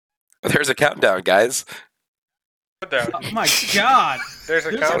There's a countdown, guys. Countdown. Oh my god! There's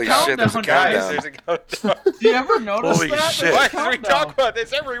a There's countdown. a Shit, there's a countdown, countdown. Guys, there's a countdown. Do you ever notice Holy that? shit. Why There's a do we talk countdown. about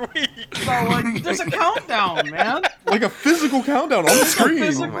this every week? So, like, there's a countdown, man. Like a physical countdown on the There's a screen.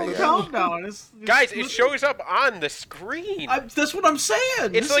 physical Oh my God. countdown. It's Guys, it shows up on the screen. that's what I'm saying.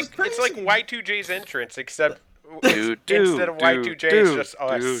 It's This is like crazy. Y2J's entrance, except Do, instead of Y2J, it's just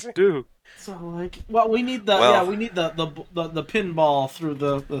us. do. So like, well, we need the Well- we need the pinball through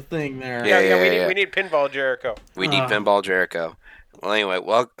the thing there. Yeah. We need Pinball Jericho. We need Pinball Jericho. Well, anyway,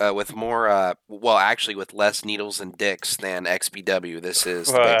 with more, actually, with less needles and dicks than XPW, this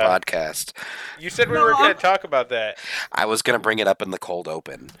is the Bay Podcast. You said we No, were going I'm- to talk about that. I was going to bring it up in the cold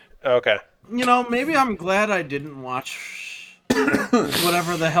open. Okay. You know, maybe I'm glad I didn't watch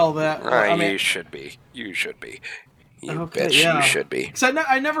whatever the hell that. I mean, You should be. You should be. You Okay, bitch, yeah. you should be. 'cause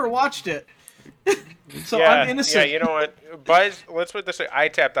I never watched it. So yeah, I'm innocent. Yeah, you know what? Buzz, let's put it this way. I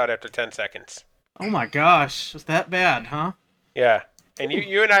tapped out after 10 seconds. Oh my gosh, it's that bad, huh? Yeah. And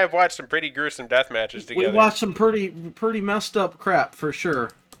you and I have watched some pretty gruesome death matches We together. watched some pretty messed up crap for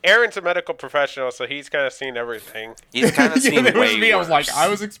sure. Aaron's a medical professional, so he's kind of seen everything. He's kind of Yeah, seen that was way me. I worse. was like, I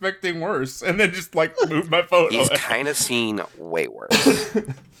was expecting worse, and then just like moved my phone. He's away. kind of seen way worse.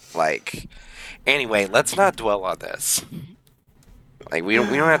 Like, anyway, let's not dwell on this. Like, we don't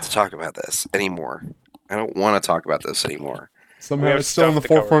have to talk about this anymore. I don't want to talk about this anymore. We Somehow have it's still in the stuff to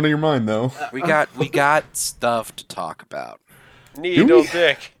cover. forefront of your mind, though. We got stuff to talk about. Needle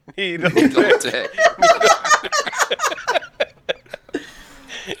dick. Needle dick.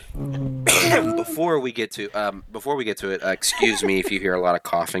 Before we get to it, excuse me if you hear a lot of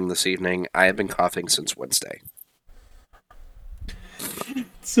coughing this evening. I have been coughing since Wednesday.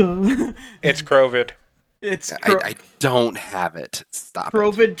 So It's COVID. it's I don't have it. Stop it.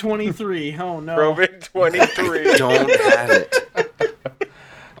 COVID 23. Oh no. COVID 23. Don't have it.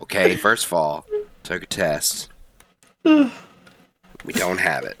 Okay, first of all, took a test. We don't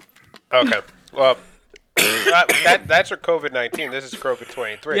have it. Okay. Well, that's for COVID-19. This is COVID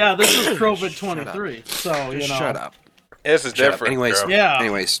 23. Yeah, this is COVID 23. So you know. Shut up. This is Shut up. different. Anyways, bro. Yeah.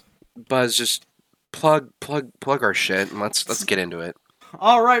 Anyways, Buzz, just plug our shit and let's get into it.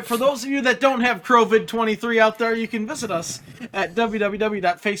 All right, for those of you that don't have COVID 23 out there, you can visit us at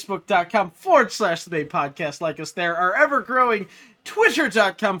www.facebook.com/The Bay Podcast. Like us there. Our ever-growing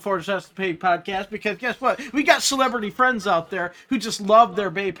Twitter.com/The Bay Podcast, because guess what? We got celebrity friends out there who just love their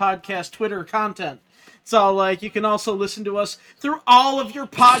Bay Podcast Twitter content. So, like, you can also listen to us through all of your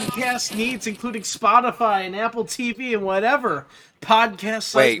podcast needs, including Spotify and Apple TV and whatever podcast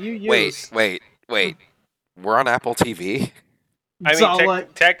site you use. Wait. We're on Apple TV. I So, mean,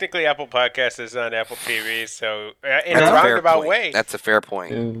 like, technically, Apple Podcast is on Apple TV, so in That's a a fair roundabout point. way, That's a fair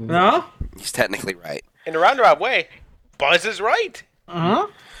point. huh? He's technically right. Buzz is right. Uh-huh.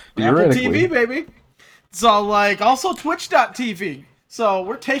 Apple Theoretically. TV, baby. So, like, also Twitch.tv. So,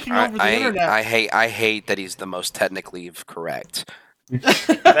 we're taking over the internet. I hate that he's the most technically correct. That's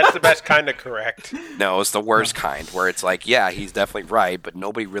the best kind of correct. No, it's the worst kind, where it's like, yeah, he's definitely right, but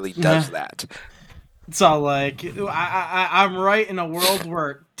nobody really does that. So, like, I'm right in a world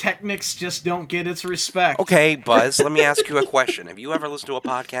where technics just don't get its respect. Okay, Buzz, let me ask you a question. Have you ever listened to a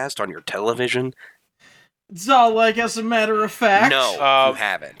podcast on your television? So, like, as a matter of fact... No, you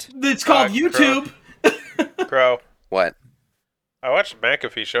haven't. It's called YouTube. Crow. What? I watched the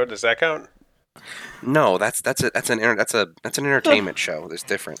McAfee show. Does that count? No, that's an entertainment show. That's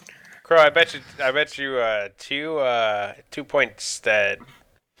different. Crow, I bet you 2 points that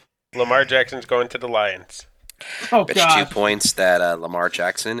Lamar Jackson's going to the Lions. Oh, Bet you God. 2 points that Lamar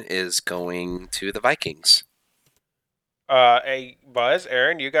Jackson is going to the Vikings. Hey, Buzz,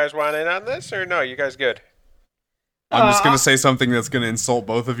 Aaron, you guys want in on this, or no? You guys good? I'm just going to say something that's going to insult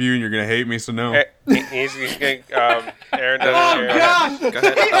both of you, and you're going to hate me, so no. He's going. Aaron doesn't Oh, care. God. Go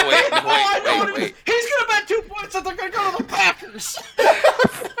ahead. Oh, wait. He's going to bet 2 points that they're going to go to the Packers.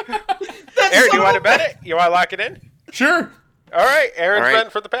 Aaron, you want to bet it? You want to lock it in? Sure. All right, Aaron's All right.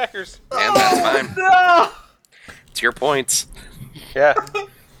 betting for the Packers. And that's fine. No. It's your points. Yeah.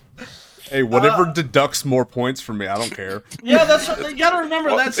 Hey, whatever deducts more points from me, I don't care. Yeah, that's what you got to remember.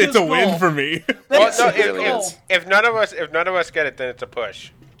 That's It's his a win goal. for me. That's Well, no, his really goal. is. if none of us get it, then it's a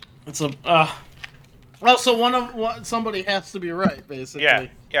push. It's a. Well, so somebody has to be right, basically.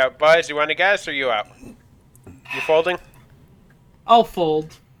 Yeah. Buzz, you want to guess, or you out? You folding? I'll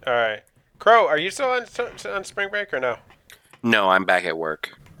fold. All right. Crow, are you still on spring break or no? No, I'm back at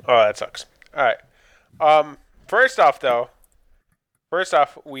work. Oh, that sucks. All right. First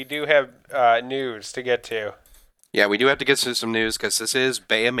off, we do have news to get to. Yeah, we do have to get to some news because this is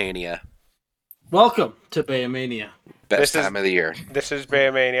Bayamania. Welcome to Bayamania. Best time of the year. This is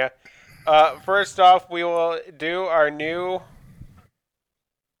Bayamania. First off, we will do our new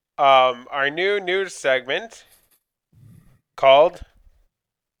news segment called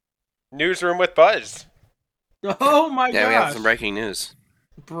Newsroom with Buzz. Oh my gosh. Yeah, we have some breaking news.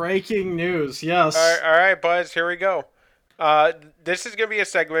 Breaking news, yes. All right, Buzz, here we go. This is going to be a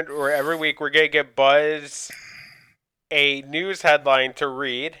segment where every week we're going to give Buzz a news headline to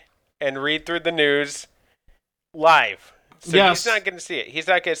read and read through the news live. So yes. He's not going to see it. He's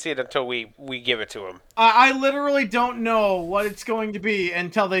not going to see it until we give it to him. I literally don't know what it's going to be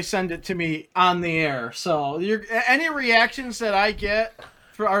until they send it to me on the air. So any reactions that I get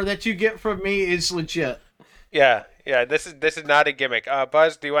or that you get from me is legit. Yeah. This is not a gimmick.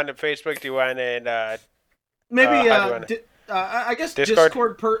 Buzz, do you want it Facebook? Do you want it? Maybe I guess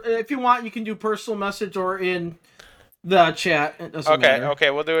Discord. If you want, you can do personal message or in the chat. It doesn't matter. Okay.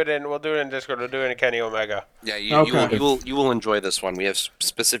 We'll do it in Discord. We'll do it in Kenny Omega. Yeah, you will enjoy this one. We have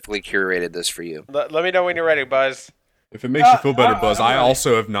specifically curated this for you. Let me know when you're ready, Buzz. If it makes you feel better, Buzz, I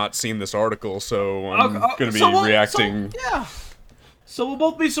also have not seen this article, so I'm going to be reacting. So we'll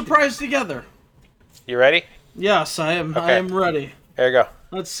both be surprised together. You ready? Yes, I am. Okay. I am ready. There you go.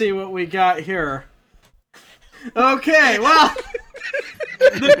 Let's see what we got here. Okay, well,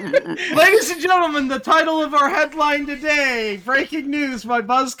 ladies and gentlemen, the title of our headline today: breaking news by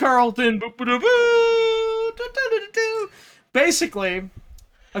Buzz Carlton. Basically,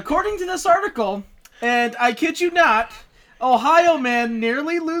 according to this article, and I kid you not, Ohio man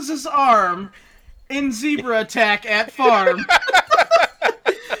nearly loses arm in zebra attack at farm.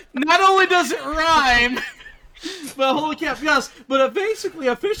 Not only does it rhyme, but holy crap, yes. But basically,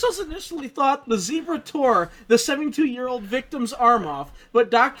 officials initially thought the zebra tore the 72-year-old victim's arm off,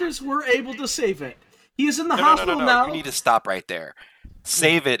 but doctors were able to save it. He is in the hospital now. You need to stop right there.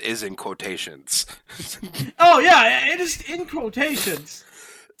 Save it is in quotations. Oh, yeah, it is in quotations.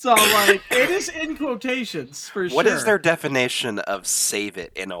 So, it is in quotations, for sure. What is their definition of save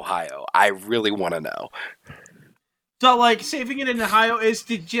it in Ohio? I really want to know. So, saving it in Ohio is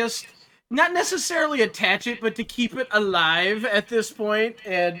to just not necessarily attach it, but to keep it alive at this point.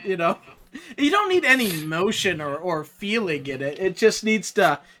 And, you don't need any motion or feeling in it. It just needs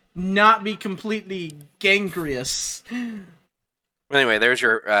to not be completely gangrenous. Anyway, there's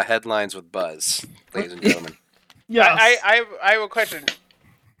your headlines with Buzz, ladies and gentlemen. Yeah, I have a question.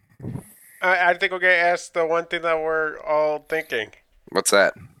 I think we're going to ask the one thing that we're all thinking. What's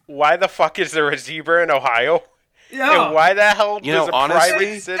that? Why the fuck is there a zebra in Ohio? Yeah. And why the hell does a honestly,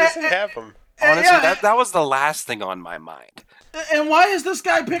 private citizen have them? Honestly, that was the last thing on my mind. And why is this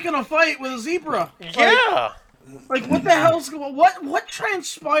guy picking a fight with a zebra? Yeah. What the hell's going? What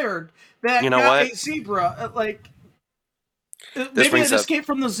transpired that got a zebra? Maybe it escaped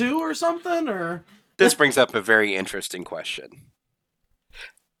from the zoo or something, or this brings up a very interesting question.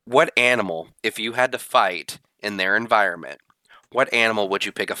 What animal, if you had to fight in their environment, what animal would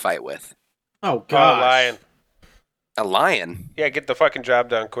you pick a fight with? Oh God, a lion. A lion? Yeah, get the fucking job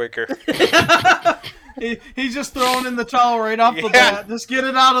done quicker. He's just throwing in the towel right off the bat. Just get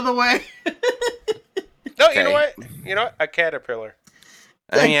it out of the way. No, okay. You know what? A caterpillar.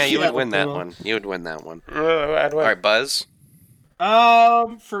 Oh yeah, you would win that one. You would win that one. I'd win. All right, Buzz.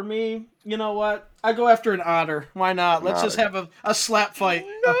 For me, you know what? I go after an otter. Why not? Let's just have a slap fight.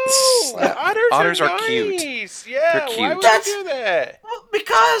 No, otters are nice. Cute. Yeah, they're cute. Why would you do that? Well,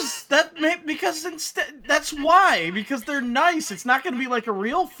 because instead that's why. Because they're nice. It's not going to be like a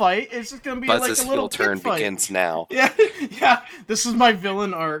real fight. It's just going to be Buzz's like a little turn fight. Begins now. Yeah. This is my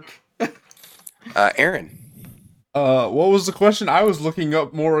villain arc. Aaron. What was the question? I was looking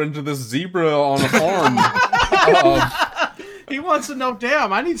up more into this zebra on a farm. He wants to know.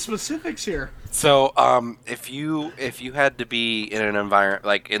 Damn, I need specifics here. So, if you had to be in an environment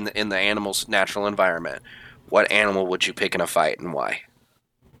like in the animal's natural environment, what animal would you pick in a fight and why?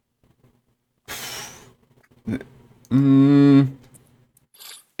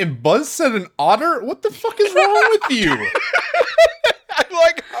 If Buzz said an otter, what the fuck is wrong with you? I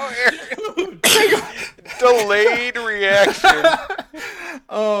like how Aaron delayed reaction.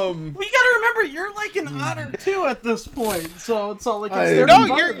 We gotta remember you're like an otter too at this point, so it's all like you're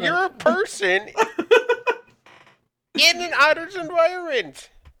a person in an otter's environment.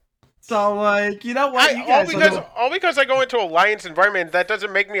 So you know what? All because I go into a lion's environment, that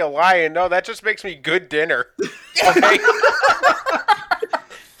doesn't make me a lion. No, that just makes me good dinner. Okay.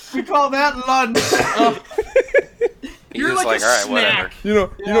 We call that lunch. You're just like, all right, whatever. You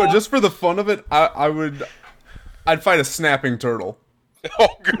know, just for the fun of it, I'd fight a snapping turtle. Oh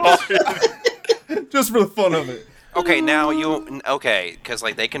god. Just for the fun of it. Okay, now because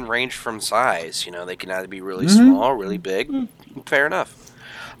like they can range from size. You know, they can either be really small, really big. Fair enough.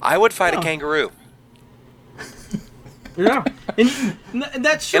 I would fight a kangaroo. Yeah, and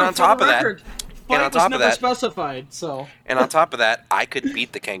that's true. And on top of that, fight was never specified. So, and on top of that, I could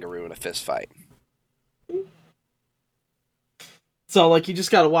beat the kangaroo in a fist fight. So, like, you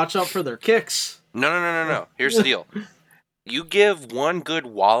just got to watch out for their kicks. No. Here's the deal. You give one good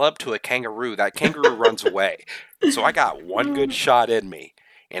wallop to a kangaroo, that kangaroo runs away. So I got one good shot in me.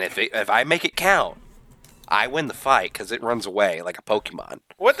 And if I make it count, I win the fight because it runs away like a Pokemon.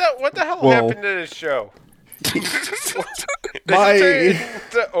 What the hell happened to this show? My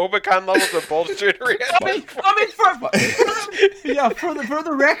the Obicon levels of bullshit. For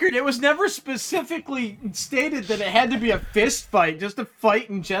the record, it was never specifically stated that it had to be a fist fight, just a fight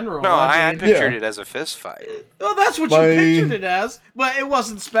in general. No, I pictured it as a fist fight. Well, that's what you pictured it as, but it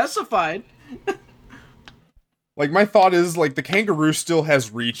wasn't specified. Like, my thought is, like, the kangaroo still has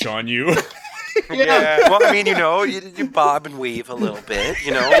reach on you. Yeah. Well, I mean, you know, you bob and weave a little bit,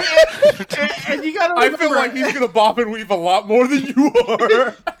 you know. And you gotta remember, I feel like he's gonna bob and weave a lot more than you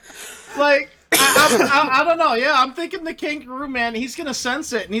are. Like, I don't know. Yeah, I'm thinking the kangaroo man. He's gonna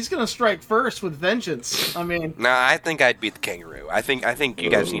sense it, and he's gonna strike first with vengeance. I mean, No, I think I'd beat the kangaroo. I think you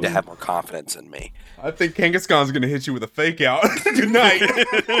guys need to have more confidence in me. I think Kangaskhan's gonna hit you with a fake out. Good night.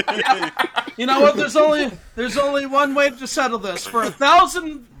 you know what? There's only one way to settle this. For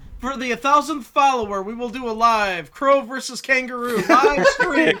the 1,000th follower, we will do a live Crow versus Kangaroo live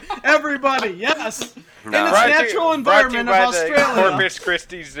stream. Everybody, yes, in its natural environment of Australia. Corpus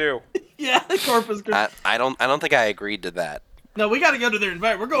Christi Zoo. Yeah, Corpus Christi. I don't think I agreed to that. No, we got to go to their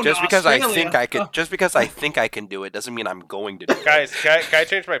environment. We're going Just to because Australia. I think I could. Just because I think I can do it doesn't mean I'm going to do it. Guys, can I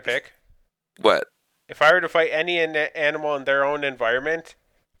change my pick? What? If I were to fight any animal in their own environment,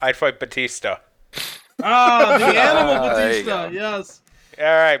 I'd fight Batista. Ah, the animal There you Batista. go. Yes. All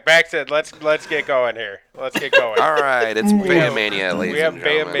right, back to it. Let's get going here. Let's get going. All right, it's Bayamania, ladies We have and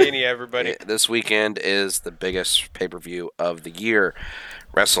gentlemen. Bayamania, everybody. This weekend is the biggest pay-per-view of the year,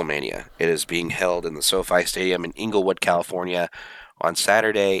 Wrestlemania. It is being held in the SoFi Stadium in Inglewood, California, on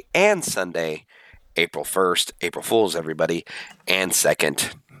Saturday and Sunday, April 1st. April Fools, everybody, and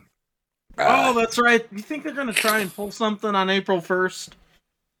 2nd. Oh, that's right. You think they're going to try and pull something on April 1st?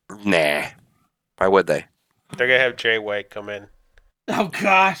 Nah. Why would they? They're gonna have Jay White come in. Oh,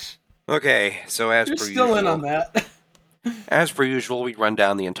 gosh. Okay, so as You're per still usual, in on that. As per usual, we run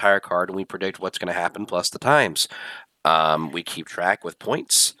down the entire card and we predict what's going to happen plus the times. We keep track with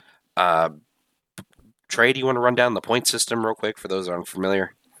points. Trey, do you want to run down the point system real quick for those that aren't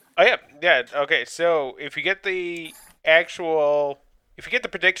familiar? Oh yeah. Okay, so if you get the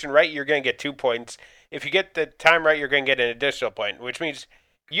prediction right, you're gonna get 2 points. If you get the time right, you're gonna get an additional point, which means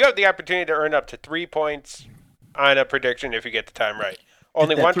you have the opportunity to earn up to 3 points on a prediction if you get the time right.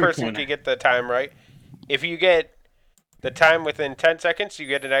 Only one person can get the time right. If you get the time within 10 seconds, you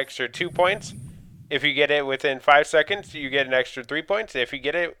get an extra 2 points. If you get it within 5 seconds, you get an extra 3 points. If you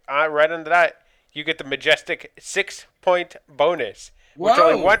get it right under that, you get the majestic 6-point bonus, which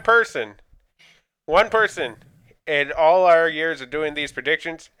only one person in all our years of doing these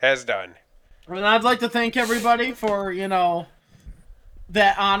predictions has done. And I'd like to thank everybody for,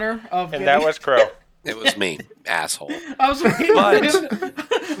 that honor of. And that was Crow. It was me, asshole. I was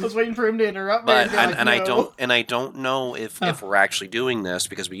waiting for him to interrupt me. But I don't know if we're actually doing this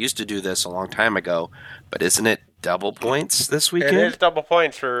because we used to do this a long time ago. But isn't it double points this weekend? It is double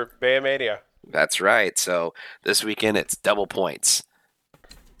points for Bayamania. That's right. So this weekend it's double points.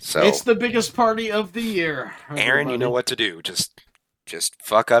 So it's the biggest party of the year. Aaron, you know what to do. Just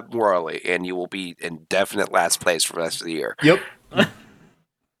fuck up royally, and you will be in definite last place for the rest of the year. Yep.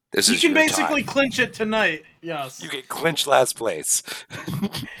 You can basically clinch it tonight. Yes. You can clinch last place.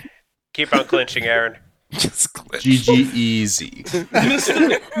 Keep on clinching, Aaron. Just clinch. GG easy.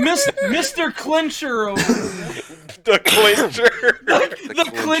 Mr. Clincher over there. The clincher. The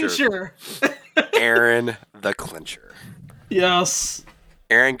Clincher. Aaron the Clincher. Yes.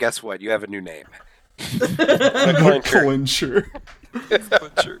 Aaron, guess what? You have a new name. The clincher. Clincher.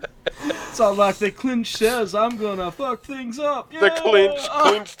 Sounds like the clinch says, I'm gonna fuck things up. Yeah. The clinch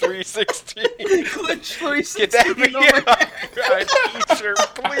 316. Clinch 316. Get that t-shirt,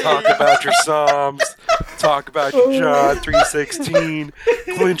 please. Talk about your Psalms. Talk about your John 3:16.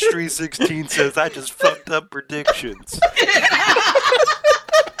 Clinch 3:16 says, I just fucked up predictions.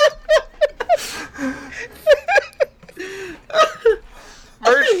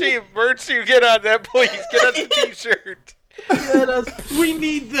 Merch team, get on that, please. Get on the t-shirt. We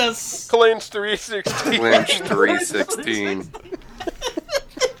need this. Clinch 316. Clinch 3:16.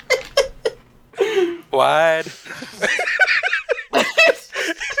 Wide.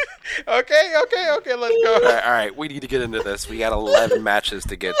 Okay, let's go. All right, we need to get into this. We got 11 matches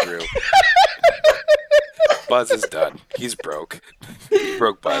to get through. Buzz is done. He's broke.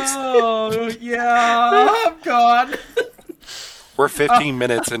 Broke Buzz. Oh, yeah, I'm gone. We're 15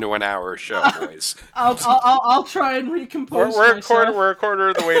 minutes into an hour show, boys. I'll try and recompose myself. We're a quarter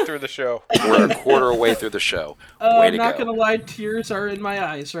of the way through the show. We're a quarter away through the show. Way I'm to not go. gonna lie, tears are in my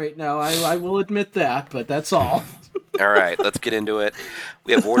eyes right now. I will admit that, but that's all. All right, let's get into it.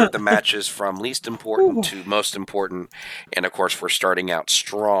 We have ordered the matches from least important to most important, and of course, we're starting out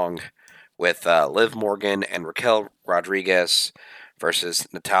strong with Liv Morgan and Raquel Rodriguez versus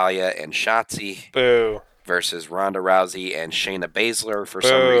Natalia and Shotzi Boo. versus Ronda Rousey and Shayna Baszler for Boo.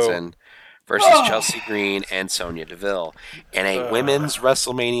 some reason versus Chelsea Green and Sonya Deville in a women's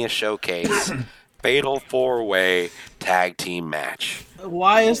WrestleMania showcase fatal 4-way tag team match.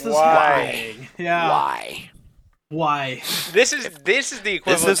 Why is this happening? Yeah. Why? This is the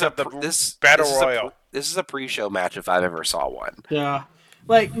equivalent of the Battle Royal. This is a pre-show match if I've ever saw one. Yeah.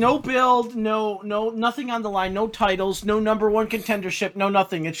 Like, no build, no, nothing on the line, no titles, no number one contendership, no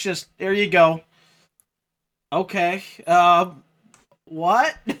nothing. It's just, there you go. Okay.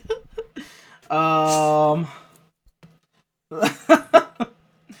 What? Aaron,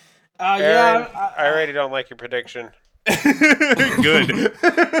 I already don't like your prediction. Good.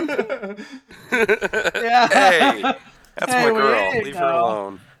 Yeah. Hey, that's Hey, my well, girl. there you Leave go. her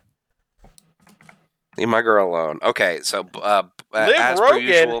alone. Leave my girl alone. Okay, so Liv as per Rogan?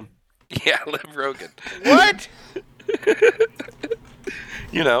 usual, yeah, Liv Rogan. What?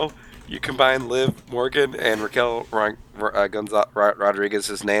 You know, you combine Liv Morgan and Raquel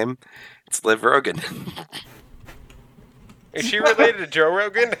Rodriguez's name, it's Liv Rogan. Is she related to Joe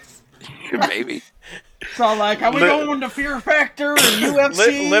Rogan? Maybe. So, like, are we going to Fear Factor and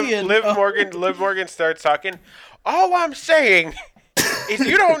UFC? Liv Morgan starts talking. All I'm saying is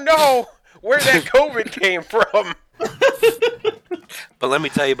you don't know where that COVID came from. But let me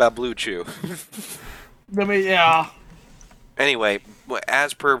tell you about Blue Chew. Yeah. Anyway,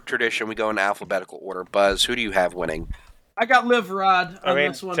 as per tradition, we go in alphabetical order. Buzz, who do you have winning? I got Liv Rod on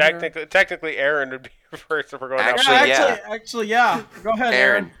this one. Technically, Aaron would be first if we're going Actually, yeah. Go ahead,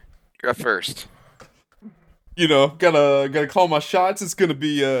 Aaron. You're up first. You know, gotta call my shots. It's gonna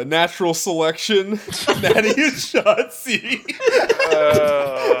be a natural selection. Natty and Shotzi.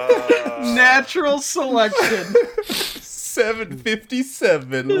 Natural selection.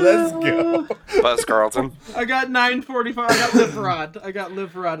 757. Let's go. Buzz Carlton. I got 945. I got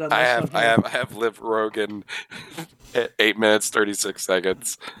Liv Rod on this one. I have Liv Rogan at 8 minutes 36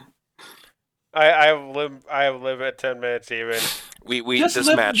 seconds. I have Liv at 10 minutes even.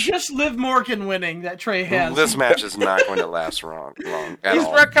 Just Liv Morgan winning that Trey has. This match is not going to last long at Is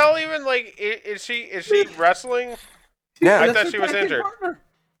all. Raquel even is she Yeah, wrestling? I thought she was injured.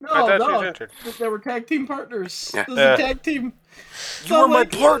 No, I thought she was injured. They were tag team partners. Yeah. This is a tag team. You were my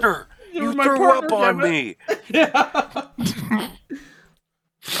partner. You threw up on me. Yeah.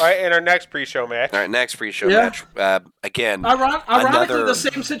 All right, in our next pre-show match. All right, next pre-show match. Again, ironically, the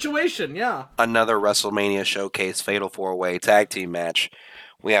same situation. Yeah. Another WrestleMania showcase fatal 4-way tag team match.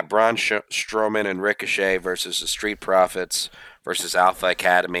 We have Braun Strowman and Ricochet versus the Street Profits versus Alpha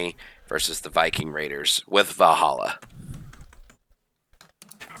Academy versus the Viking Raiders with Valhalla.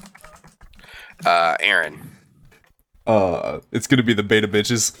 Aaron. It's gonna be the beta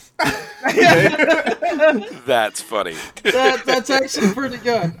bitches. That's funny. That's actually pretty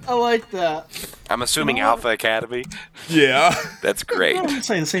good. I like that. I'm assuming Alpha Academy. Yeah. That's great. I'm gonna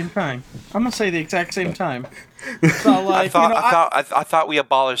say the same time. I'm gonna say the exact same time. So, like, I thought we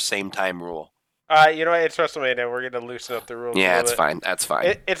abolished same time rule. You know what? It's WrestleMania. We're gonna loosen up the rules. Yeah, a that's little bit. fine. That's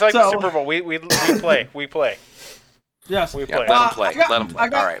fine. It's like the Super Bowl. We play. Yes, we Yeah, play. let him play. Let him play. All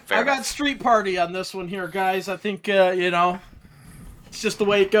right, fair I enough. got Street Party on this one here, guys. I think it's just the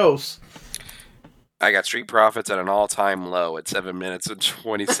way it goes. I got Street Profits at an all-time low at 7 minutes and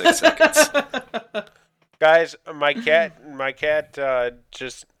 26 seconds. Guys, my cat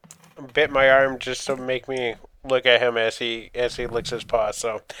just bit my arm just to make me look at him as he licks his paw.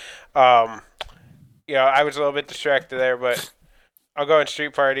 So, I was a little bit distracted there, but I'll go in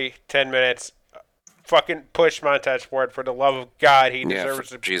Street Party 10 minutes. Fucking push Montez forward for the love of God. He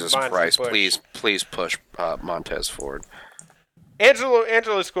deserves to. Jesus Christ! Please push Montez forward.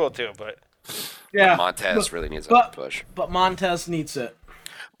 Angela's cool too, but Yeah, Montez really needs a push. But Montez needs it.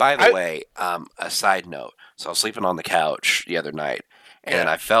 By the way, a side note. So I was sleeping on the couch the other night, and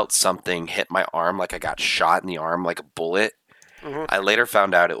I felt something hit my arm, like I got shot in the arm, like a bullet. Mm-hmm. I later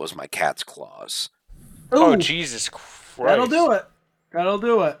found out it was my cat's claws. Oh, Jesus Christ! That'll do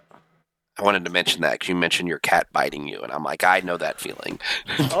it. I wanted to mention that because you mentioned your cat biting you, and I'm like, I know that feeling.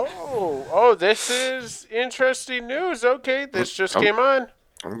 Oh, this is interesting news. Okay, this just came on.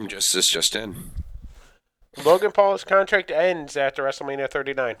 This just in. Logan Paul's contract ends after WrestleMania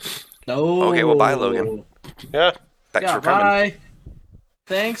 39. No. Okay, well, bye, Logan. Yeah. Thanks for coming. Bye.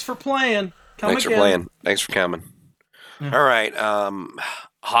 Thanks for playing. Thanks for playing. Thanks for coming. Yeah. All right,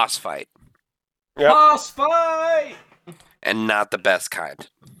 Haas fight. Yep. Boss fight. And not the best kind.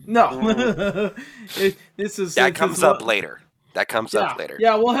 No. This is That comes up later. That comes yeah, up later.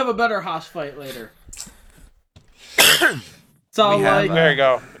 Yeah, we'll have a better Haas fight later. So We have, like There you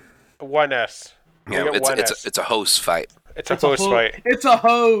go. 1S. Yeah, We got 1S. it's a host fight. It's a host fight. It's a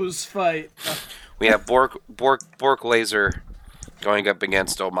hose fight. We have Bork Laser going up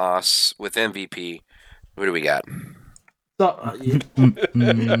against Omos with MVP. Who do we got? So,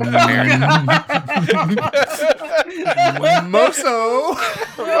 Moso.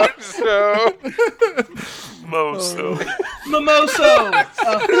 Moso. Mimoso.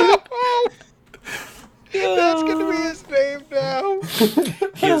 That's going to be his name now.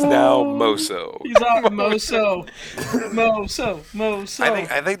 He is now Moso. He's on Moso. Moso.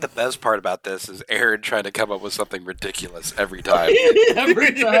 I think the best part about this is Aaron trying to come up with something ridiculous every time.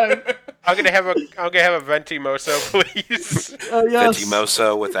 Every time. I'm gonna have a venti moso, please. Yes. Venti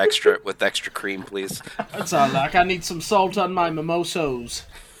Moso with extra cream, please. That's all like I need some salt on my mimosos.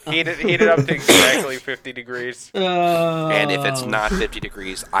 Heat it up to exactly 50 degrees. And if it's not 50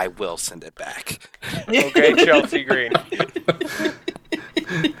 degrees, I will send it back. Okay, Chelsea Green.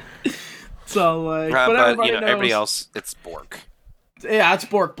 So like, But everybody knows. everybody else, it's Bork. Yeah, it's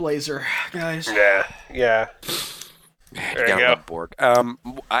Bork Blazer, guys. Yeah. There you go. Bork.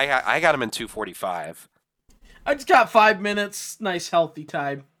 I got him in 245. I just got 5 minutes. Nice, healthy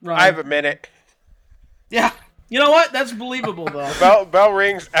time. Ryan. I have a minute. Yeah. You know what? That's believable, though. Bell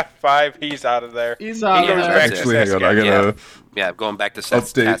rings F5. He's out of there. He's out He of goes there. back to Actually, hang on. I Sasuke. gotta Going back to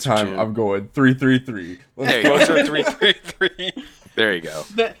Seth's update time. tune. I'm going 333. There you go. Moso 333. There you go.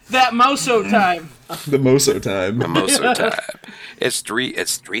 That Moso time. The Moso time. Mimoso time. It's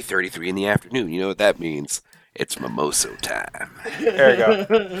 3:33 in the afternoon. You know what that means? It's Mimoso time. There you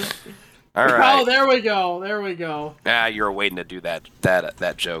go. All right. Oh, there we go. You were waiting to do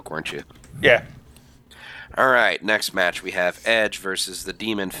that joke, weren't you? Yeah. All right. Next match we have Edge versus the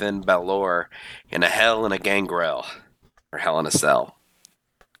Demon Finn Balor in a Hell in a Gangrel or Hell in a Cell.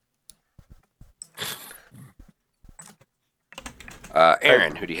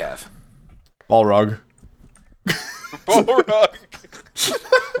 Aaron, who do you have? Balrog. Balrog.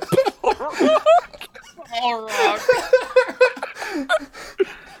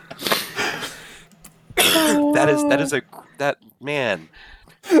 That man.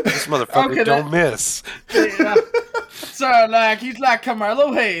 This motherfucker Okay, don't miss. Yeah. Sorry, like he's like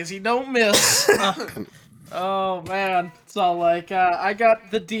Carmelo Hayes. He don't miss. Oh man, so like I got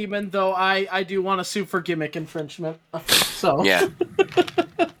the demon, though I do want to sue for gimmick infringement. So Yeah.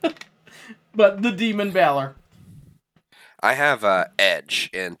 But the demon Balor. I have Edge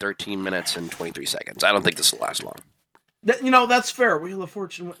in 13 minutes and 23 seconds. I don't think this will last long. That's fair. Wheel of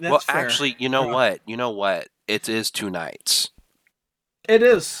Fortune. That's fair. Actually, you know what? It is 2 nights. It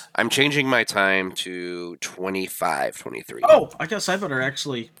is. I'm changing my time to 25:23. Oh, I guess I better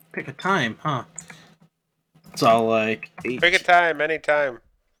actually pick a time, huh? So like 8. Pick a time, anytime.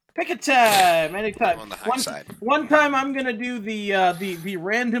 Pick a time, anytime. On the high side. One time I'm gonna do the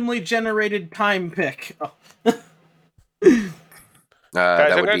randomly generated time pick. Oh.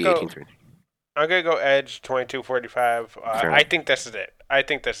 That I'm would gonna be go- 18:30. I'm gonna go Edge 22:45. I think this is it.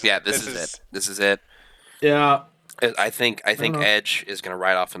 Yeah, this is it. This is it. Yeah. I think Edge is going to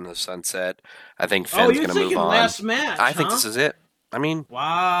ride off into the sunset. I think Oh, Finn's you're going to move thinking on. last match, I think huh? this is it. I mean,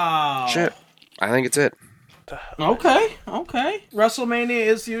 Wow. shit. I think it's it. Okay. WrestleMania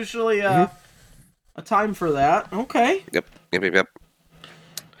is usually a time for that. Okay. Yep.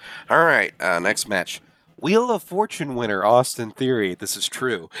 All right, next match. Wheel of Fortune winner Austin Theory. This is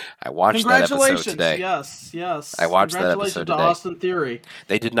true. I watched that episode Congratulations. today. Yes. I watched that Congratulations episode to today. Austin Theory.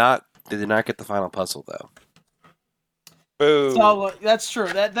 They did not get the final puzzle though. Boo. So that's true.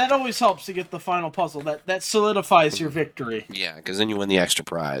 That always helps to get the final puzzle. That solidifies your victory. Yeah, because then you win the extra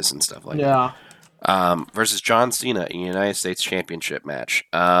prize and stuff like Yeah. that. Versus John Cena in a United States Championship match.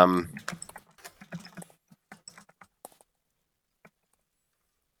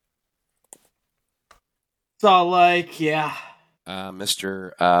 So like, yeah.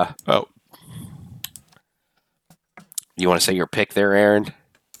 Mr. You want to say your pick there, Aaron?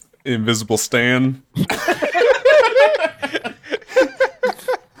 Invisible Stan.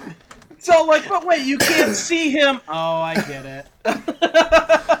 So like, but wait, you can't see him. Oh, I get it.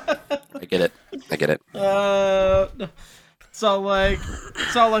 I get it. So like,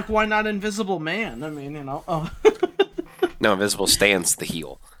 why not Invisible Man? I mean, you know. Oh. No, Invisible Stan's the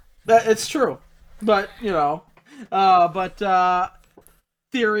heel. It's true, but you know,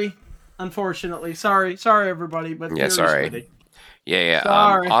 Theory, unfortunately, sorry everybody, but Yeah, Theory's sorry. winning. Yeah.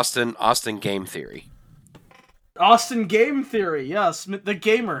 Sorry. Austin Game Theory. Austin Game Theory, yes, the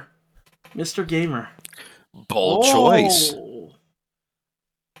gamer, Mr. Gamer. Bold choice.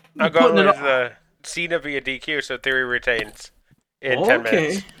 I'm going with Cena via DQ, so Theory retains in 10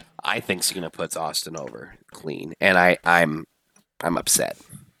 minutes. I think Cena puts Austin over clean, and I'm upset.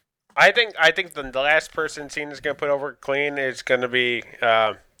 I think the last person Cena's going to put over clean is going to be.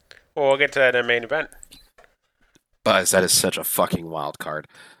 Well, we'll get to that in the main event. Buzz, that is such a fucking wild card.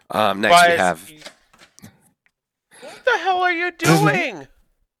 Next Buzz, we have. What the hell are you doing?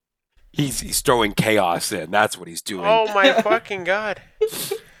 He's throwing chaos in. That's what he's doing. Oh my fucking god!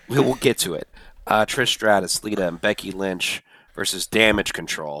 We'll get to it. Trish Stratus, Lita, and Becky Lynch versus Damage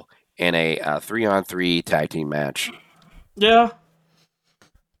Control in a 3-on-3 tag team match. Yeah.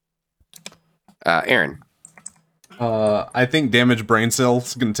 Aaron. I think Damage Brain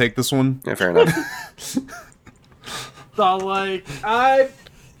Cell's gonna take this one. Yeah, fair enough. So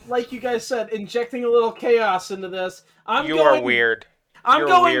like you guys said, injecting a little chaos into this. You are weird. I'm You're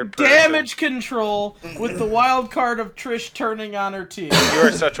going weird Damage Control with the wild card of Trish turning on her team. You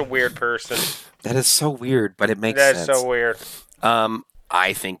are such a weird person. That is so weird, but it makes sense. That's so weird.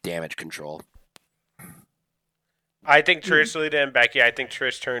 I think Damage Control. I think Trish, Lita, and Becky. I think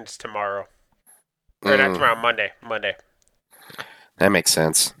Trish turns tomorrow. Or not tomorrow, Monday. That makes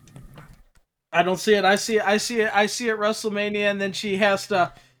sense. I don't see it. I see it WrestleMania, and then she has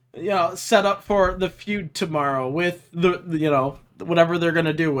to, set up for the feud tomorrow with the whatever they're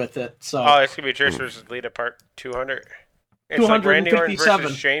gonna do with it. So it's gonna be Trish versus Lita part 200. It's like Randy Orton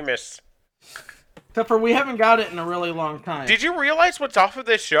versus Sheamus. Except for we haven't got it in a really long time. Did you realize what's off of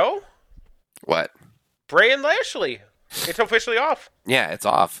this show? What? Bray and Lashley. It's officially off. Yeah, it's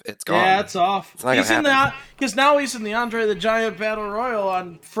off. It's gone. Yeah, it's off. It's not gonna happen. Because now he's in the Andre the Giant Battle Royal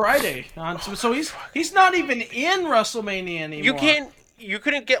on Friday. So he's not even in WrestleMania anymore. You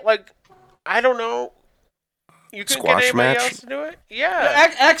couldn't get I don't know. You couldn't Squash get anybody match? else to do it.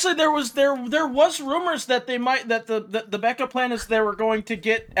 Yeah. Actually, there was rumors that they might the backup plan is they were going to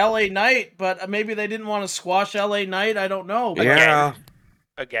get LA Knight, but maybe they didn't want to squash LA Knight. I don't know. But Yeah.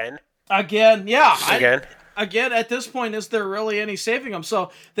 Again. Yeah. Again, at this point, is there really any saving them?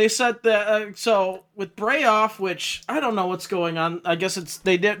 So they said that. So with Bray off, which I don't know what's going on. I guess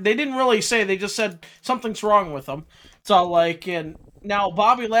they didn't really say. They just said something's wrong with them. So and now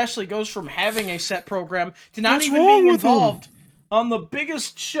Bobby Lashley goes from having a set program to not even being involved on the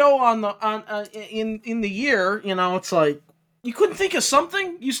biggest show in the year. It's like you couldn't think of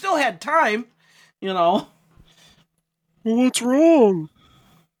something. You still had time. What's wrong?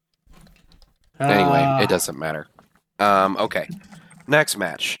 Anyway, it doesn't matter. Okay. Next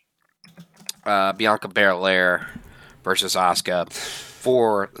match. Bianca Belair versus Asuka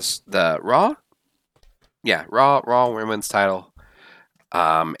for the Raw? Yeah, Raw Women's title.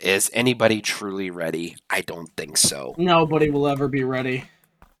 Is anybody truly ready? I don't think so. Nobody will ever be ready.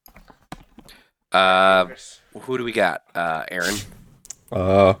 Who do we got? Aaron?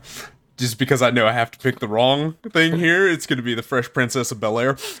 Just because I know I have to pick the wrong thing here, it's going to be the Fresh Princess of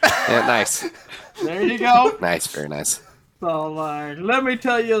Bel-Air. Yeah, nice. There you go. Nice, very nice. So, let me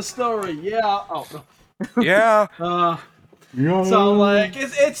tell you a story. Yeah. Oh, no. Yeah. So,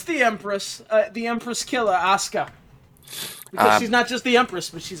 it's the Empress killer, Asuka. Because she's not just the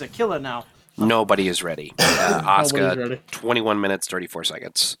Empress, but she's a killer now. Nobody is ready. Asuka, 21 minutes, 34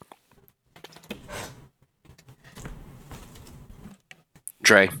 seconds.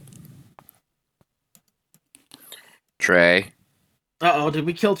 Trey. Uh-oh, did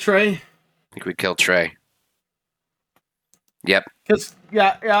we kill Trey? I think we killed Trey. Yep. Because,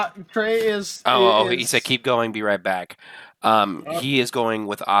 Trey is... He said keep going, be right back. He is going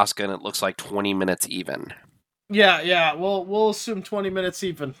with Asuka, and it looks like 20 minutes even. Yeah, we'll assume 20 minutes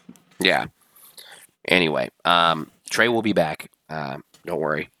even. Yeah. Anyway, Trey will be back. Don't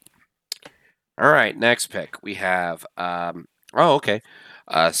worry. All right, next pick. We have... okay.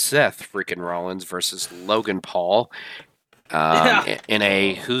 Seth freaking Rollins versus Logan Paul in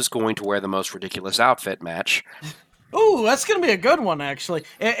a who's going to wear the most ridiculous outfit match. Ooh, that's going to be a good one, actually.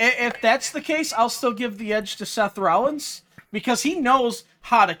 If that's the case, I'll still give the edge to Seth Rollins because he knows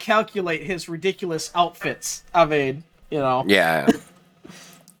how to calculate his ridiculous outfits. I mean, Yeah.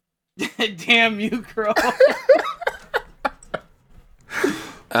 Damn you, Crow.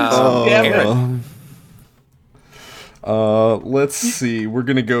 Aaron. Let's see. We're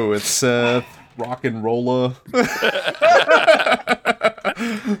gonna go with Seth Rock and Rolla.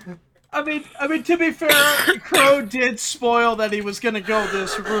 I mean, to be fair, Crow did spoil that he was going to go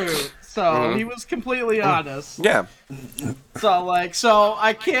this route, so he was completely honest. Yeah. So I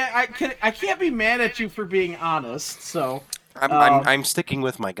can't be mad at you for being honest. So I'm sticking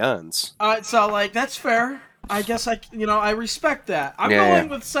with my guns. so that's fair. I guess I respect that. I'm Yeah, going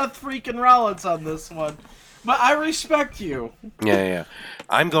yeah. with Seth freaking Rollins on this one, but I respect you. Yeah.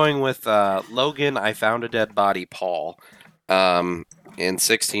 I'm going with Logan. I found a dead body, Paul. In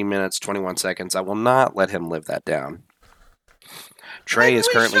 16 minutes, 21 seconds. I will not let him live that down. Trey is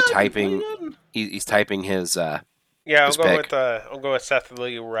currently typing. He's typing his. Yeah, his pick. I'll go with Seth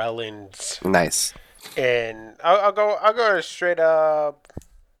Lee Rollins, Nice. and I'll go straight up.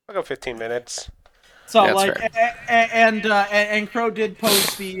 I'll go 15 minutes. So That's and Crow did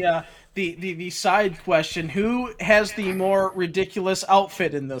post the side question: who has the more ridiculous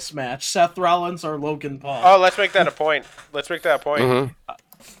outfit in this match, Seth Rollins or Logan Paul? Oh, let's make that a point. Mm-hmm.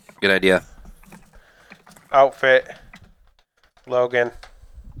 Good idea. Outfit. Logan's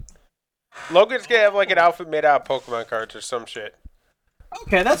gonna have like an outfit made out of Pokemon cards or some shit.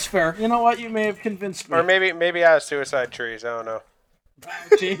 Okay, that's fair. You know what? You may have convinced me. Or maybe out of suicide trees. I don't know.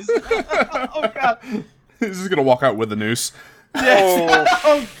 Jeez. Oh god. This is gonna walk out with a noose. Yes.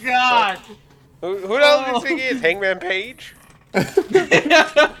 Oh god. Who the hell do you think he is? Hangman Page?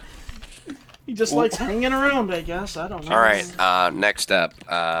 He just likes hanging around, I guess. I don't know. All right. Next up,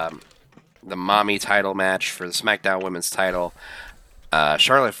 the mommy title match for the SmackDown Women's title.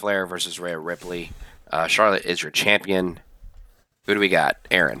 Charlotte Flair versus Rhea Ripley. Charlotte is your champion. Who do we got?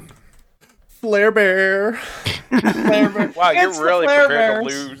 Aaron. Flair Bear. Wow, It's you're really the Flair prepared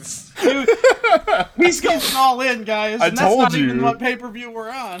Bears. to lose. Dude, he's going all in, guys. I And that's told not you. even what pay-per-view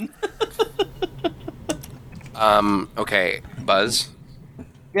we're on. Okay, Buzz.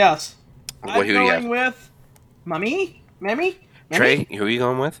 Yes. Who do you have? I'm going with Mommy? Mammy? Trey, who are you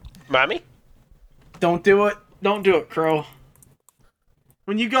going with? Mommy? Don't do it. Don't do it, Crow.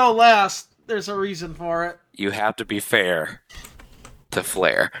 When you go last, there's a reason for it. You have to be fair to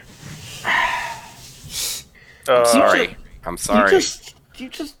Flair. Sorry. I'm sorry. You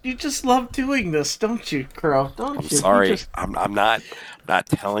just love doing this, don't you, Crow? Don't I'm you? sorry. You just- I'm not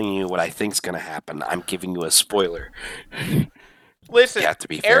telling you what I think's gonna happen. I'm giving you a spoiler. Listen, You have to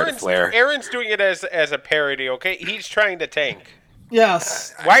be fair to Flair. Aaron's doing it as a parody, okay? He's trying to tank.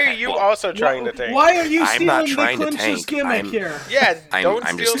 Yes. Why are you also trying to tank? Why are you I'm not stealing trying the to clinch's tank. gimmick here? Yeah, don't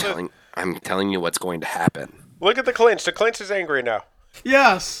I'm steal just the... telling. I'm telling you what's going to happen. Look at the clinch. The clinch is angry now.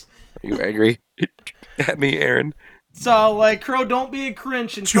 Yes. Are you angry at me, Aaron? So, Crow, don't be a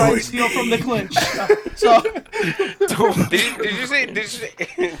cringe and try to steal from the clinch. So, Did you say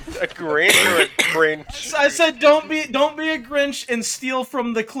a grinch or a cringe? I said don't be a Grinch and steal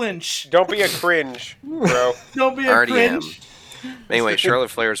from the clinch. Don't be a cringe, bro. Don't be a Already cringe. Anyway, Charlotte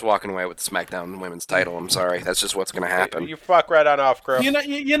Flair's walking away with the SmackDown Women's title. I'm sorry. That's just what's going to happen. You fuck right on off, bro. You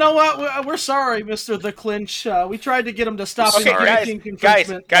know what? We're sorry, Mr. The Clinch. We tried to get him to stop Okay, making guys,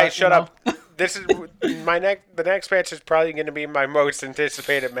 infringement, shut you up. This is the next match is probably going to be my most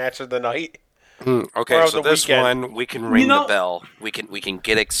anticipated match of the night. Okay, Or of so the this weekend. one we can ring know- the bell. We can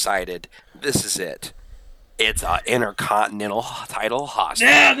get excited. This is it. It's an Intercontinental title hostage.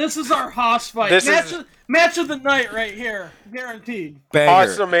 Yeah, this is our Haas fight. This is- Match of the night right here, guaranteed.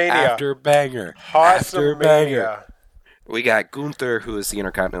 Banger Hosselmania. after banger after banger. Hosselmania. We got Gunther, who is the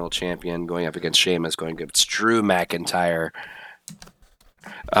Intercontinental Champion, going up against Sheamus, going against Drew McIntyre.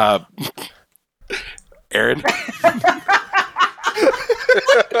 Aaron?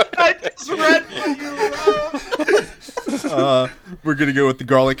 I just read for you. We're gonna go with the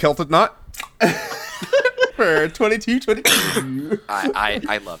garlic Celtic knot for 22.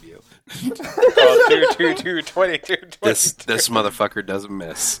 I love you. Oh, 22, This motherfucker doesn't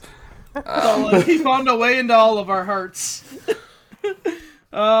miss. He found a way into all of our hearts.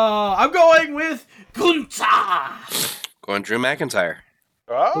 I'm going with Gunther. Going Drew McIntyre.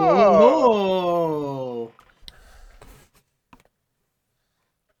 Oh.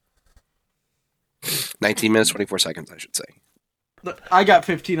 Oh. 19 minutes, 24 seconds, I should say. Look, I got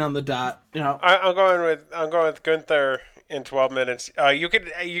 15 on the dot. You know, I'm going with Gunther in 12 minutes.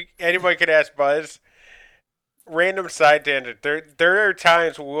 Anybody could ask Buzz. Random side tangent. There are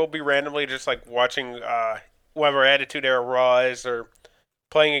times we'll be randomly just like watching whatever Attitude Era Raw is or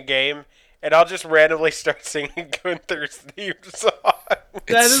playing a game, and I'll just randomly start singing Gunther's theme song. That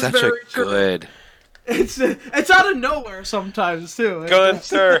It's is such very a true. good. It's out of nowhere sometimes too.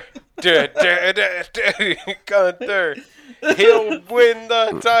 Gunther, Gunther, he'll win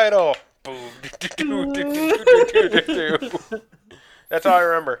the title. Boom. 2-2. That's all I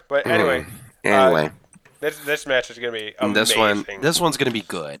remember. But anyway. Anyway. This match is going to be amazing. This one's going to be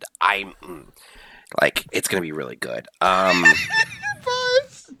good. It's going to be really good. God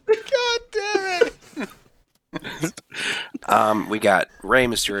damn it. We got Rey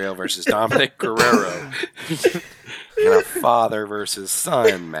Mysterio versus Dominic Guerrero in a father versus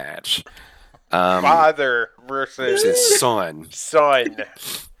son match. Father versus son.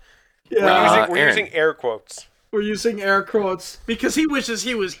 Yeah. We're using air quotes. We're using air quotes because he wishes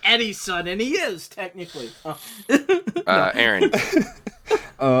he was Eddie's son, and he is, technically. Oh. Aaron.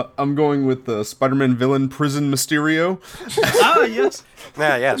 I'm going with the Spider-Man villain Prison Mysterio. Oh, yes.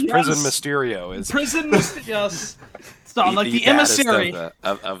 Yes. Prison Mysterio is... Prison Mysterio, yes. So, like the baddest emissary.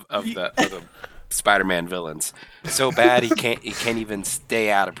 of the Spider-Man villains. So bad he can't even stay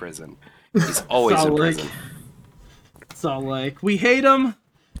out of prison. He's always in prison. So, like, we hate him,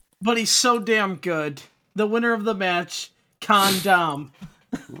 but he's so damn good. The winner of the match, Condom.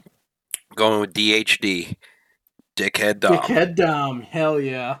 Going with DHD. Dickhead Dom. Dickhead Dom. Hell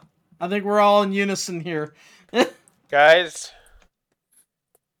yeah. I think we're all in unison here. Guys.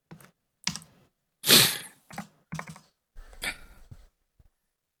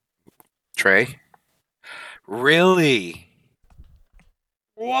 Trey? Really?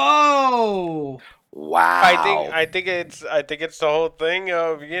 Whoa! Wow. I think it's the whole thing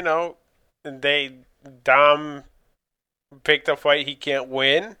of, Dom picked a fight he can't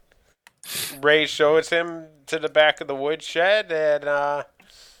win. Ray shows him to the back of the woodshed and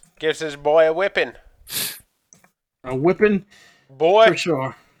gives his boy a whipping. A whipping? Boy, For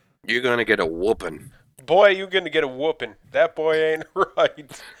sure. You're going to get a whooping. Boy, you gonna get a whooping. That boy ain't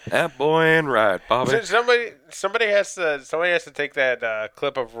right. That boy ain't right, Bobby. Somebody has to take that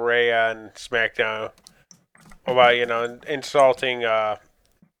clip of Ray on SmackDown about insulting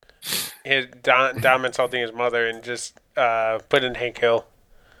his Dom insulting his mother and just put in Hank Hill.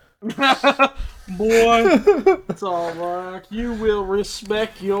 Boy, it's all right. You will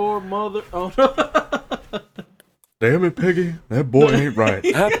respect your mother. Oh no. Damn it, Peggy. That boy ain't right.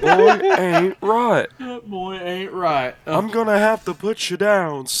 That boy ain't right. That boy ain't right. I'm gonna have to put you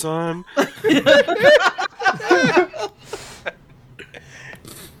down, son.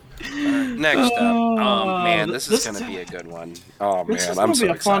 Next up. Oh, man, this is going to be a good one. Oh, man, I'm so excited. This is going to be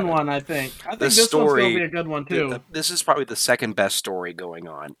a fun one, I think. I think this one's going to be a good one, too. This is probably the second best story going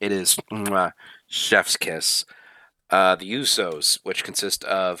on. It is Chef's Kiss. The Usos, which consist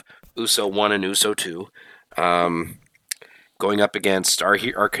of Uso 1 and Uso 2, going up against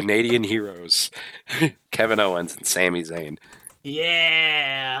our Canadian heroes, Kevin Owens and Sami Zayn.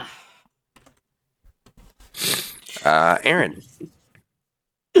 Yeah. Aaron.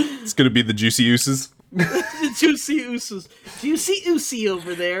 It's going to be the Juicy Uses. The Juicy Usos. Juicy Oosie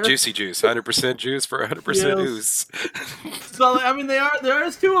over there. Juicy juice. 100% juice for 100% ooze. So, I mean, there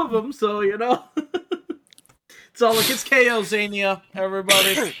is two of them, so, So, like, it's KO Zania,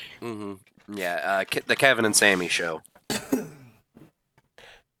 everybody. Mm-hmm. Yeah, the Kevin and Sammy show.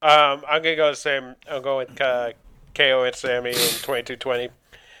 I'm gonna go the same. I'll go with KO and Sammy in 2220.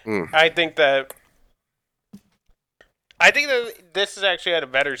 I think that this has actually had a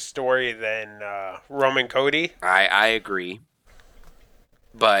better story than Roman Cody. I agree,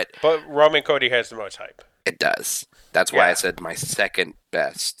 but Roman Cody has the most hype. It does. That's why I said my second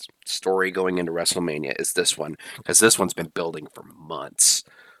best story going into WrestleMania is this one, because this one's been building for months.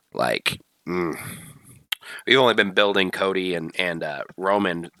 Like, we've only been building Cody and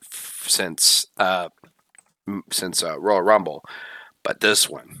Roman since Royal Rumble, but this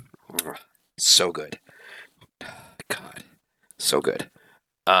one, so good. God, so good.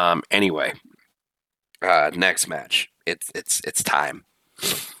 Anyway, next match. It's time.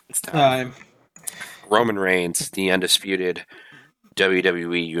 It's time. Roman Reigns, the undisputed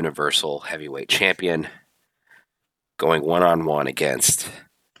WWE Universal Heavyweight Champion, going one-on-one against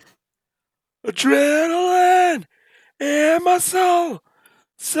Adrenaline in my soul.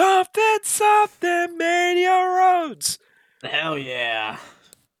 Something, Mania Roads. Hell yeah.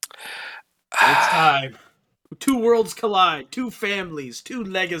 It's time. Two worlds collide. Two families. Two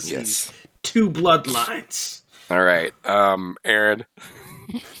legacies. Yes. Two bloodlines. All right. Aaron.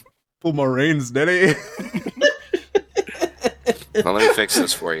 Pull my reins, Daddy. Well, let me fix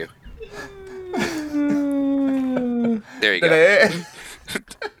this for you. There you go.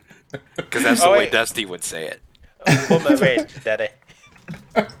 Because that's the way Dusty would say it. Pull my reins, Daddy.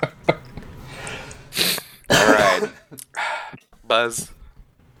 All right. Buzz.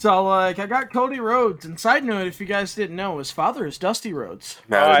 So, like, I got Cody Rhodes. And side note, if you guys didn't know, his father is Dusty Rhodes.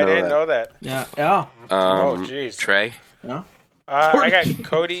 I didn't know that. Yeah. Jeez. Trey? Yeah. I got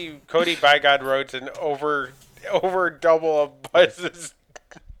Cody by God Rhodes, and over over double of Buzz's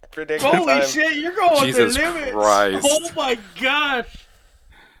prediction Holy time. shit, you're going Jesus the limits. Christ. Oh my gosh.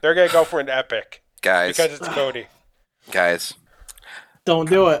 They're going to go for an epic. Guys, Because it's Cody. guys, Don't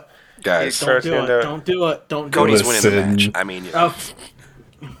do it. guys. Don't Don't do gonna it. do it. Don't do it. Don't do Cody's it. winning the Listen. match. I mean, Oh.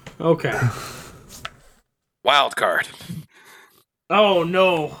 Okay. wild card. Oh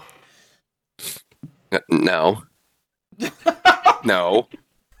no. No. No.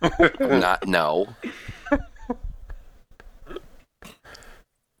 Not no.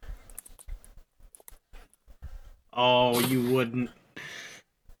 Oh, you wouldn't.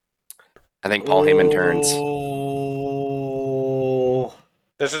 I think Paul Heyman turns. Oh.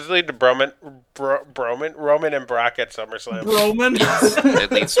 This is lead to Roman and Brock at SummerSlam. Roman.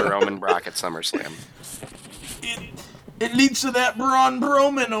 It leads to Roman Brock at SummerSlam. It leads to that Braun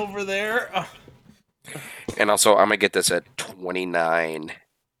Broman over there. And also, I'm going to get this at 29.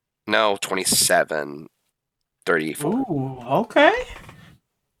 No, 27. 34. Ooh, okay.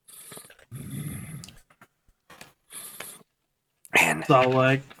 Man, So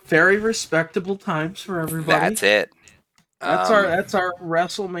like very respectable times for everybody. that's it. That's our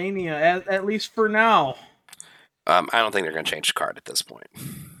WrestleMania, at least for now. I don't think they're going to change the card at this point.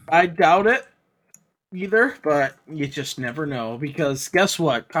 I doubt it either, but you just never know because guess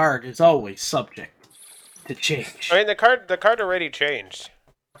what? Card is always subject to change. I mean, the card already changed.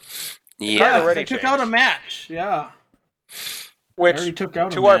 Yeah. already they took changed. out a match. Yeah, Which, already took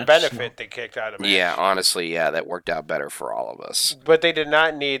out a to our match, benefit, they kicked out a match. Yeah, honestly, yeah, that worked out better for all of us. But they did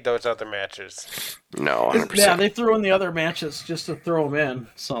not need those other matches. No, 100%. Yeah, they threw in the other matches just to throw them in.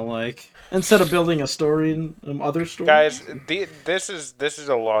 So like instead of building a story and other stories. Guys, this is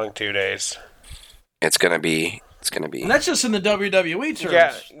a long 2 days. It's gonna be. And that's just in the WWE terms. Yeah,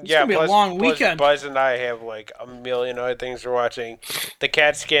 It's yeah. gonna be a long weekend. Buzz and I have like a million other things we're watching. The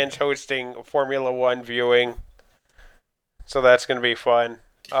Cat Skins hosting Formula One viewing, so that's gonna be fun.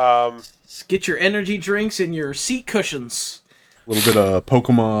 Get your energy drinks and your seat cushions. A little bit of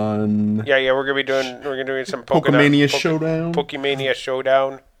Pokemon. Yeah, we're gonna be doing some Pokemania Showdown. Pokemania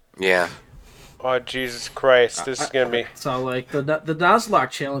Showdown. Yeah. Oh Jesus Christ, this is gonna be. So like the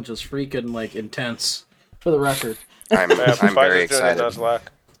Nuzlocke challenge is freaking like intense. For the record. I'm Buzz very is doing excited. a Nuzlocke.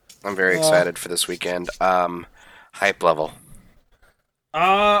 I'm very excited for this weekend. Hype level.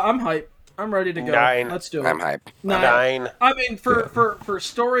 I'm hype. I'm ready to go. 9. Let's do it. I'm hype. 9. I mean, for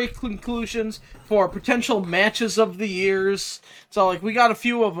story conclusions, for potential matches of the years. So, like, we got a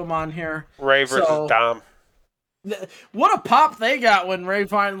few of them on here. Ray versus So- Dom. What a pop they got when Ray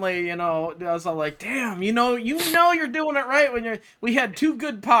finally, I was all like, damn, you're doing it right when we had 2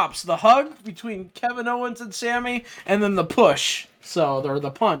 good pops. The hug between Kevin Owens and Sammy, and then the push. So, or the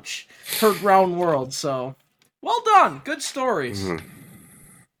punch per ground world. So, well done. Good stories. Mm-hmm.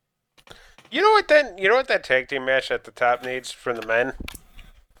 You know what that tag team match at the top needs for the men?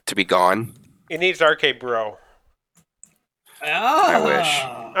 To be gone. It needs RK Bro. I wish.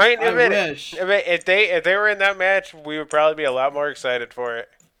 wish. If they were in that match, we would probably be a lot more excited for it.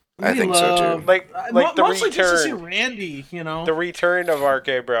 I think so too. Like the mostly just to see return, Randy, the return of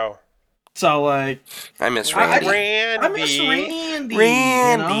RK Bro. So like, I miss I Randy. miss Randy.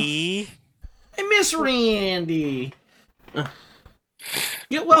 Randy. I miss Randy.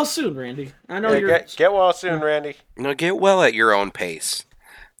 Get well soon, Randy. I know you're. Get well soon, Randy. No, get well at your own pace.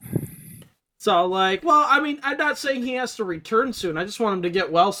 So like, well, I mean, I'm not saying he has to return soon. I just want him to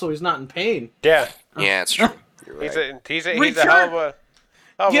get well so he's not in pain. Yeah, Yeah, it's true. You're right. He's a hell of a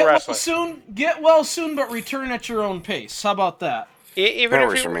Get well wrestler. soon. Get well soon, but return at your own pace. How about that? Even That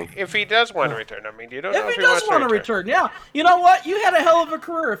works for me. if he does want to return, I mean, you don't know If if he he wants does want to return, yeah. You know what? You had a hell of a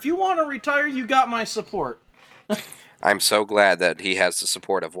career. If you want to retire, you got my support. I'm so glad that he has the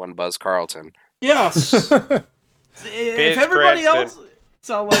support of one Buzz Carlton. Yes. If everybody Cranston. else,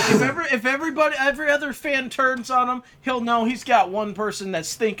 so like if every other fan turns on him, he'll know he's got one person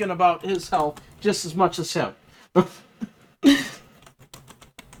that's thinking about his health just as much as him.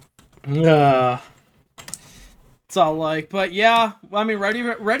 So like, but yeah, I mean, ready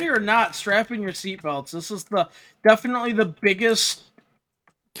or not, strap in your seatbelts. This is definitely the biggest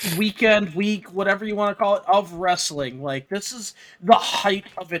week, whatever you want to call it, of wrestling. Like, this is the height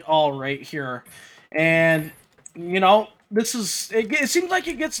of it all right here. And, this is, it seems like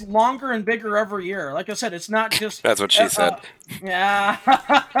it gets longer and bigger every year. Like I said, it's not just... That's what she said. Yeah.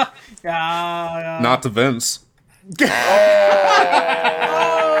 Yeah. Not to Vince.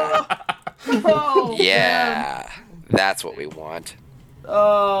 Oh, Yeah, that's what we want.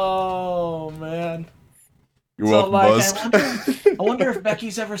 Oh, man. You're So, welcome, like, Buzz. I wonder if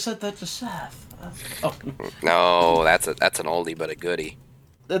Becky's ever said that to Seth. Oh, No, that's an oldie but a goodie.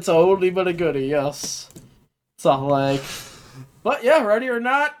 that's a oldie but a goodie, yes. So like, but yeah, ready or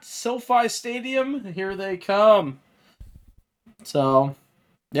not, SoFi Stadium, here they come. So,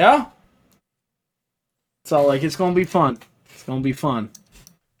 yeah. So like, it's gonna be fun. It's gonna be fun.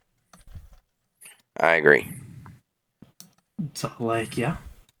 I agree. So like, yeah.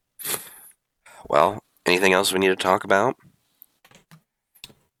 Well, anything else we need to talk about?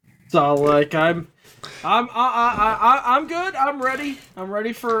 So like, I'm good. I'm ready. I'm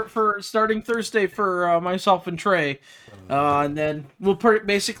ready for starting Thursday for myself and Trey, and then we'll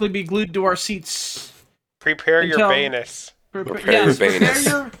basically be glued to our seats. Prepare your Until- banus. Prepare your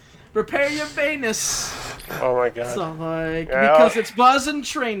banus. Prepare your banus. Oh my god. So like, Yeah. because it's Buzz and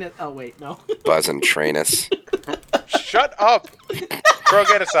Train it. Oh wait, no. Buzz and train us. Shut up. Bro,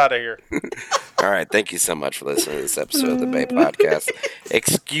 get us out of here. All right, thank you so much for listening to this episode of the Bay Podcast.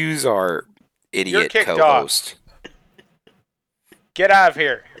 Excuse our You're idiot kicked co-host. Get out of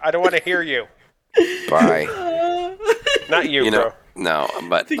here. I don't want to hear you. Bye. Not you, You know, bro. no,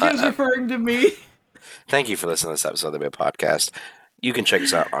 but I think he was referring to me. thank you for listening to this episode of the Bay Podcast. You can check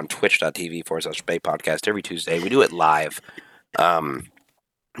us out on twitch.tv/Bay Podcast every Tuesday. We do it live.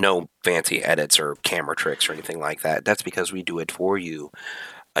 No fancy edits or camera tricks or anything like that. That's because we do it for you.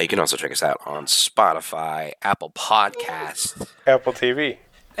 You can also check us out on Spotify, Apple Podcasts, Apple TV.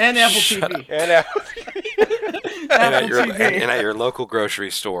 And Apple Shut TV. And Apple and at your local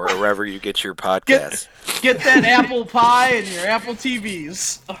grocery store or wherever you get your podcasts. Get that apple pie and your Apple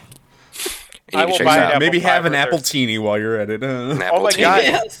TVs. And you I can will check buy us an out apple Maybe pie have for an apple Thursday. teeny while you're at it. on Apple Oh my TV. God.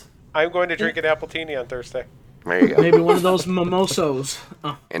 Yes. I'm going to drink an apple teeny on Thursday. There you go. Maybe one of those mimosos.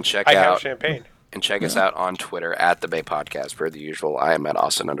 Oh. And check I have out champagne. and check us out on Twitter at the Bay Podcast. Per the usual, I am at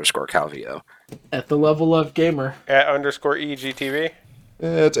Austin_Calvio. At the level of gamer. At _EGTV.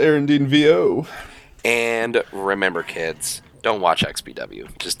 It's Aaron Dean VO. And remember, kids, don't watch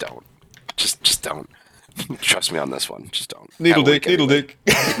XPW. Just don't. Just don't. Trust me on this one. Just don't. Needle Have a dick, week, needle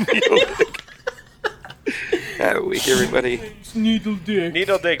everybody. dick. Have a week, everybody. Needle dick.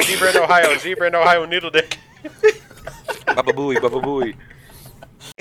 Needle Dick. Zebra in Ohio. Zebra in Ohio. Needle Dick. Baba booey, baba booey.